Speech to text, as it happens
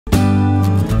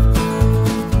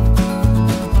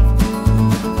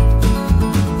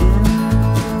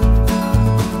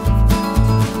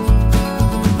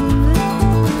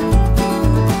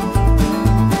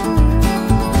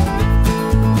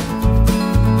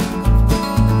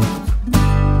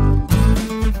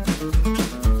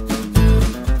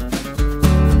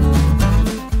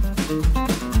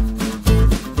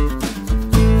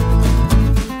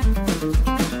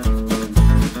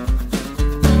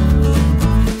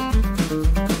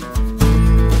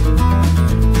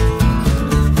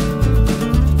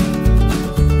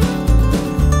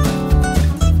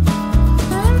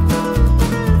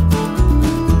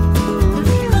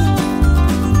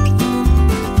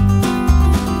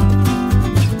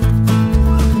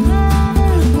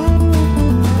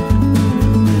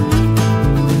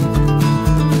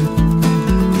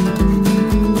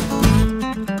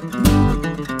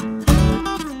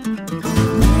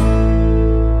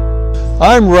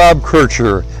I'm Rob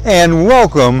Kircher, and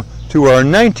welcome to our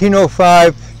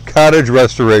 1905 cottage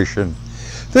restoration.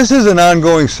 This is an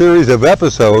ongoing series of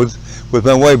episodes with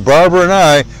my wife Barbara and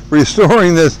I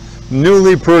restoring this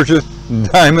newly purchased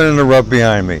diamond in the rough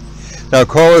behind me. Now,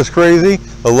 call us crazy,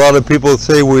 a lot of people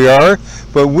say we are,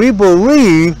 but we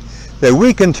believe that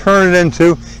we can turn it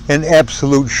into an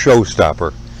absolute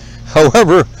showstopper.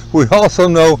 However, we also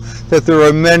know that there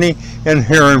are many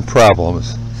inherent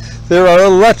problems. There are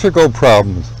electrical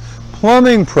problems,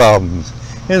 plumbing problems,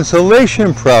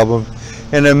 insulation problems,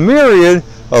 and a myriad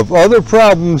of other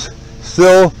problems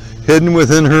still hidden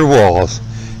within her walls.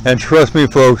 And trust me,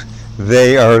 folks,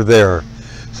 they are there.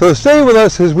 So stay with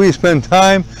us as we spend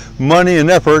time, money,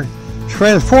 and effort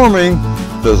transforming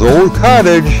this old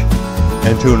cottage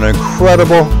into an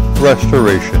incredible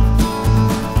restoration.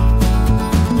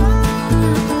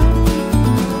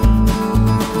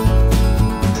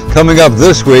 Coming up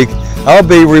this week, I'll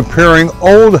be repairing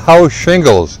old house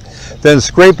shingles, then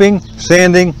scraping,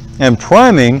 sanding, and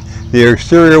priming the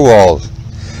exterior walls.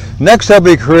 Next, I'll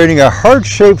be creating a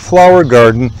heart-shaped flower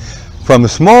garden from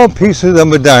small pieces of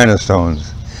Medina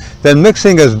Stones, then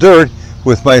mixing as dirt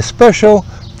with my special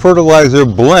fertilizer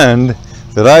blend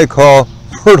that I call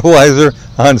fertilizer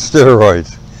on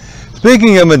steroids.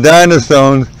 Speaking of Medina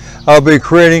Stones, I'll be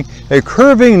creating a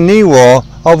curving knee wall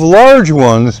of large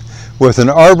ones with an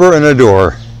arbor and a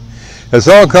door. It's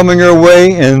all coming your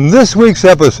way in this week's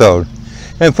episode.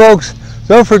 And folks,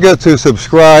 don't forget to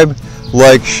subscribe,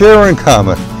 like, share, and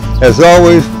comment. As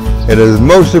always, it is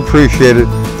most appreciated.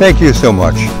 Thank you so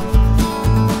much.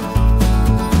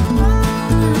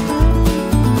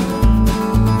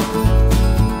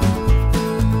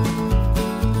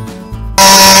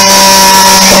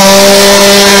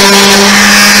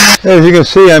 As you can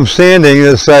see, I'm sanding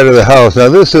this side of the house. Now,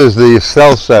 this is the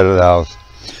south side of the house.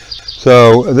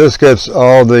 So this gets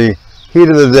all the heat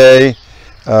of the day,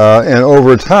 and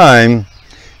over time,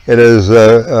 it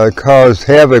has caused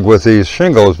havoc with these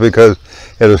shingles because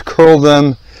it has curled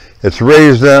them, it's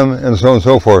raised them, and so on and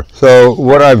so forth. So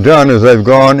what I've done is I've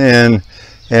gone in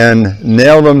and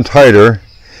nailed them tighter,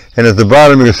 and at the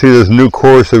bottom you can see this new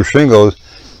course of shingles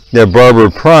that Barbara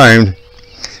primed.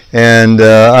 And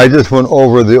I just went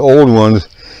over the old ones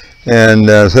and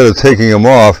instead of taking them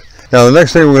off. Now the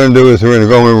next thing we're going to do is we're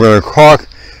going to caulk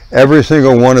every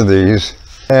single one of these,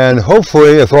 and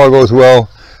hopefully, if all goes well,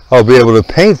 I'll be able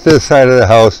to paint this side of the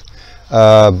house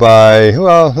by,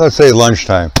 well, let's say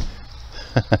lunchtime.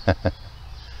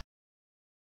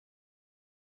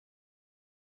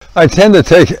 I tend to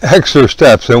take extra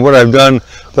steps, and what I've done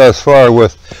thus far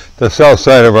with the south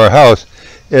side of our house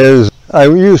is I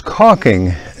use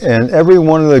caulking in every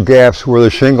one of the gaps where the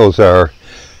shingles are,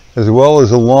 as well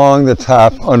as along the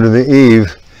top under the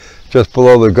eave, just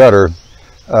below the gutter,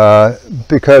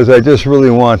 because I just really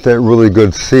want that really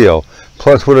good seal.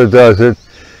 Plus what it does, it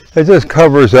just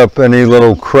covers up any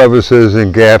little crevices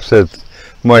and gaps that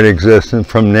might exist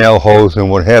from nail holes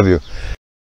and what have you.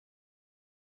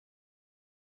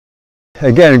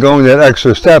 Again, going that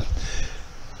extra step,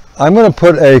 I'm going to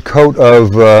put a coat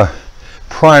of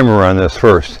primer on this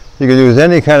first. You can use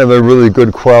any kind of a really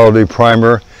good quality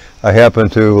primer. I happen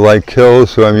to like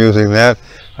Kills, so I'm using that.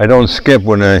 I don't skip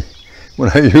when I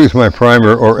use my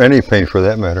primer, or any paint for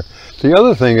that matter. The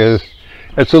other thing is,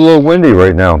 it's a little windy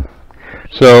right now.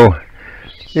 So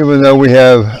even though we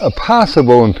have a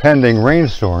possible impending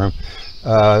rainstorm,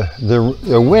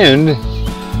 the wind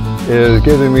is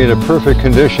giving me the perfect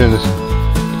conditions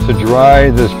to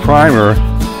dry this primer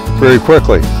very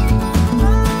quickly.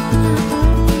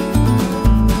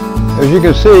 As you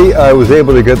can see, I was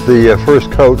able to get the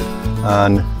first coat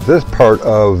on this part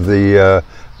of the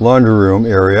laundry room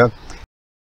area.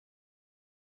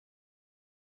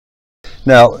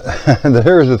 Now,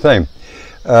 here's the thing.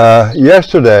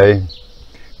 Yesterday,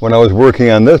 when I was working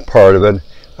on this part of it,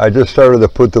 I just started to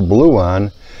put the blue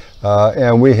on,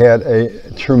 and we had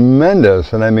a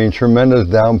tremendous, and I mean tremendous,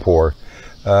 downpour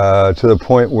to the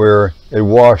point where it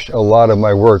washed a lot of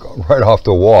my work right off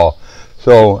the wall.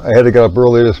 So I had to get up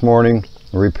early this morning,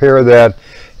 repair that,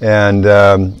 and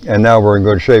now we're in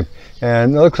good shape.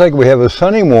 And it looks like we have a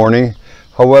sunny morning.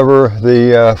 However,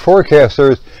 the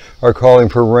forecasters are calling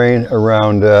for rain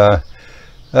around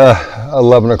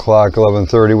 11 o'clock,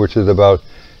 11:30, which is about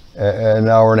an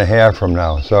hour and a half from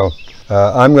now. So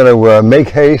I'm going to make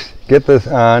haste, get this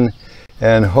on,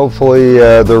 and hopefully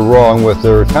they're wrong with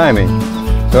their timing.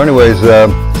 So anyways,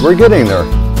 we're getting there.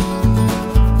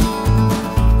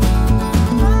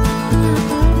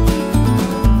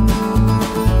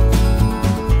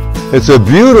 It's a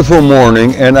beautiful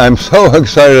morning, and I'm so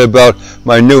excited about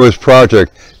my newest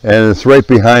project, and it's right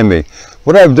behind me.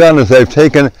 what I've done is I've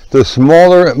taken the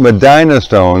smaller Medina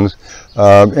Stones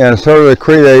and started to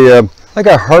create a like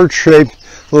a heart-shaped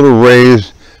little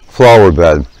raised flower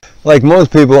bed. Like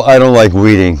most people, I don't like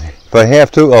weeding. If I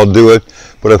have to, I'll do it,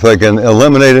 but if I can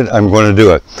eliminate it, I'm going to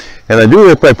do it. And I do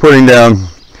it by putting down,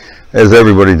 as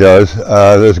everybody does,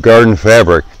 this garden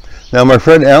fabric. Now my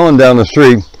friend Alan down the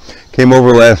street came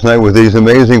over last night with these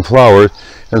amazing flowers,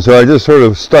 and so I just sort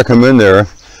of stuck them in there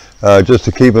just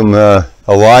to keep them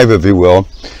alive, if you will.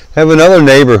 I have another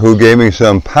neighbor who gave me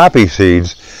some poppy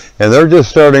seeds, and they're just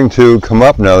starting to come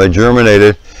up now. They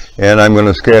germinated, and I'm going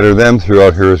to scatter them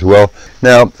throughout here as well.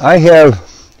 Now I have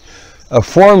a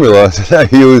formula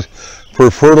that I use for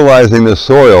fertilizing the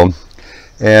soil,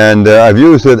 and I've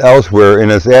used it elsewhere,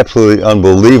 and it's absolutely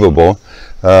unbelievable.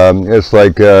 It's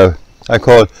like, I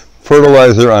call it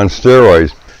fertilizer on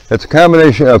steroids. It's a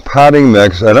combination of potting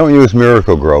mix. I don't use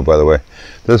Miracle-Gro, by the way.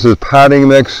 This is potting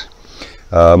mix,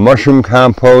 mushroom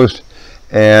compost,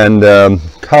 and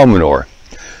cow manure.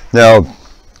 Now,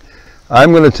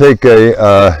 I'm going to take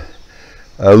a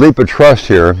leap of trust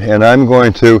here, and I'm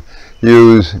going to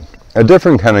use a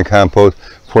different kind of compost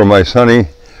for my sunny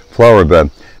flower bed.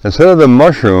 Instead of the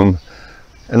mushroom,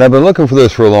 and I've been looking for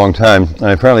this for a long time, and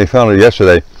I finally found it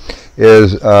yesterday,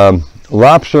 is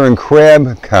lobster and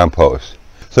crab compost.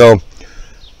 So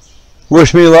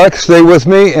wish me luck, stay with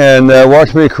me, and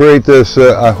watch me create this,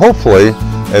 hopefully,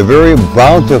 a very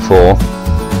bountiful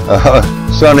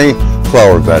sunny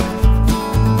flower bed.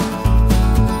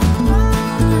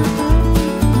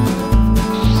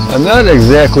 I'm not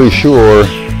exactly sure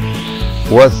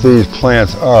what these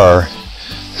plants are.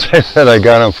 As I said, I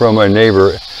got them from my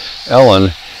neighbor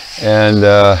Ellen, and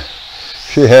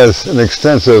she has an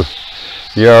extensive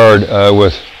yard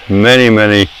with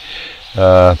many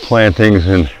plantings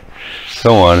and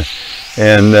so on,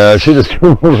 and she just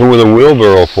came over with a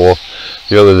wheelbarrow full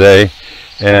the other day,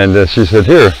 and she said,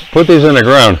 here, put these in the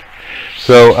ground.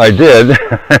 So I did,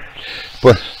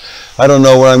 but I don't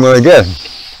know what I'm going to get.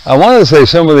 I wanted to say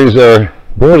some of these are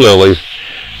daylilies,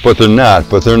 but they're not,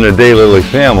 but they're in the daylily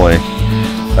family.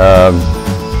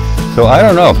 So I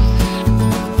don't know.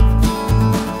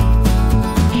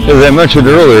 As I mentioned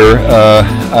earlier,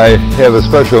 I have a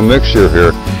special mixture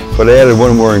here, but I added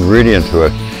one more ingredient to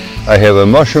it. I have a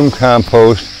mushroom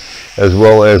compost as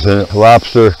well as a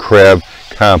lobster crab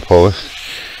compost,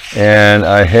 and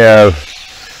I have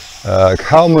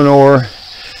cow manure,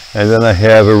 and then I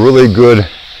have a really good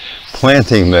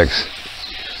planting mix.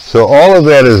 So all of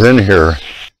that is in here.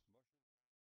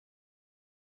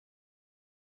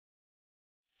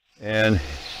 And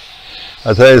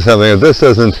I'll tell you something, if this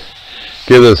doesn't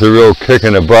give us a real kick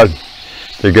in the butt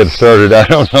to get started, I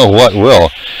don't know what will,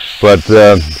 but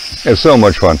it's so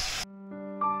much fun.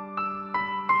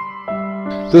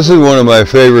 This is one of my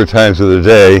favorite times of the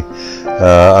day.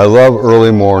 I love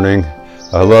early morning.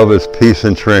 I love its peace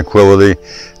and tranquility,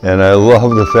 and I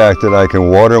love the fact that I can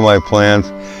water my plants,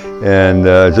 and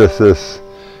just this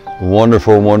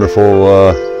wonderful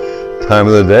time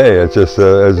of the day. It's just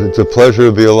it's a pleasure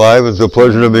to be alive. It's a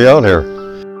pleasure to be out here.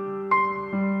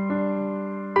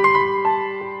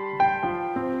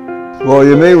 Well,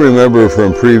 you may remember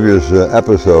from previous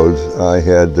episodes, I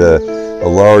had a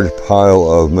large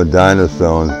pile of Medina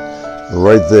Stones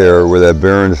right there where that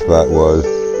barren spot was,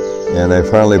 and I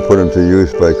finally put them to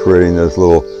use by creating this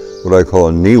little, what I call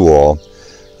a knee wall,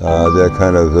 that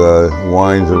kind of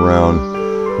winds around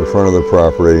the front of the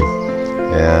property.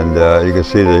 And you can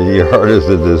see the yard is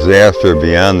a disaster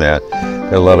beyond that.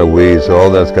 Got a lot of weeds, so all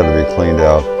that's got to be cleaned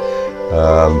out.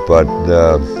 But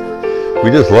we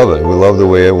just love it. We love the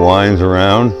way it winds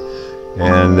around,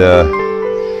 and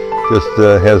just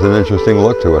has an interesting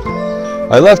look to it.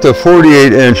 I left a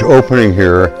 48-inch opening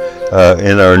here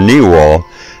in our knee wall,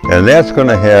 and that's going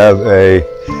to have a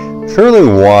fairly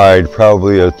wide,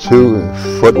 probably a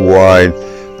 2-foot wide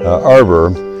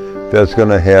arbor that's going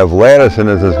to have lattice in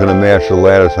it that's going to match the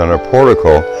lattice on our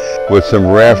portico, with some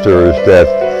rafters that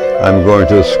I'm going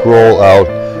to scroll out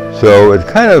so it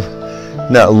kind of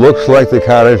not looks like the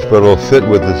cottage, but it'll fit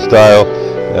with the style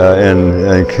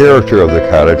and character of the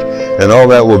cottage, and all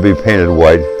that will be painted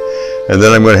white. And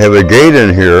then I'm going to have a gate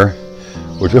in here,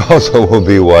 which also will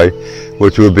be white,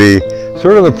 which will be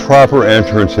sort of the proper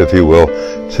entrance, if you will,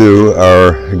 to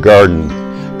our garden.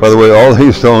 By the way, all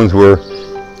these stones were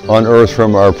unearthed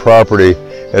from our property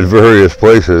at various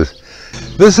places.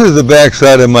 This is the back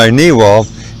side of my knee wall,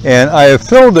 and I have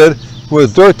filled it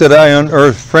with dirt that I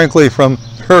unearthed, frankly, from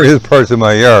various parts of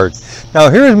my yard. Now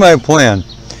here's my plan.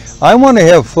 I want to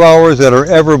have flowers that are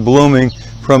ever blooming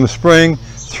from spring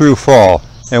through fall.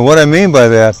 And what I mean by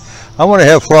that, I want to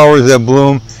have flowers that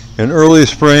bloom in early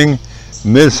spring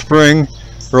mid-spring,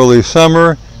 early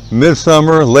summer,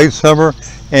 midsummer, late summer,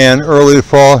 and early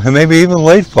fall, and maybe even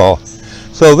late fall.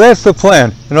 So that's the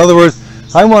plan. In other words,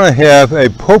 I want to have a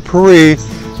potpourri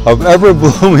of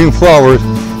ever-blooming flowers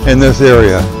in this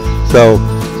area. So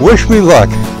wish me luck.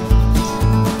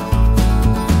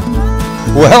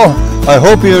 Well, I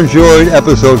hope you enjoyed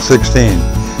episode 16.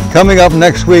 Coming up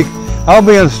next week, I'll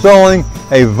be installing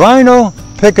a vinyl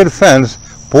picket fence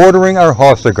bordering our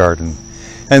hosta garden.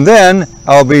 And then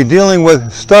I'll be dealing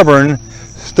with stubborn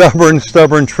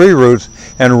tree roots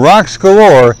and rocks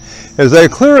galore as I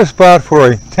clear a spot for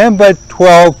a 10 by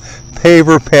 12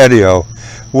 paver patio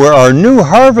where our new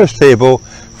harvest table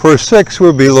for 6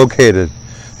 will be located.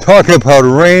 Talk about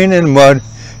rain and mud,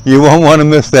 you won't want to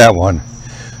miss that one.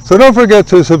 So don't forget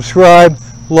to subscribe,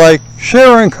 like,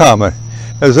 share, and comment.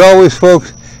 As always,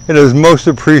 folks, it is most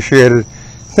appreciated.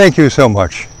 Thank you so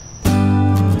much.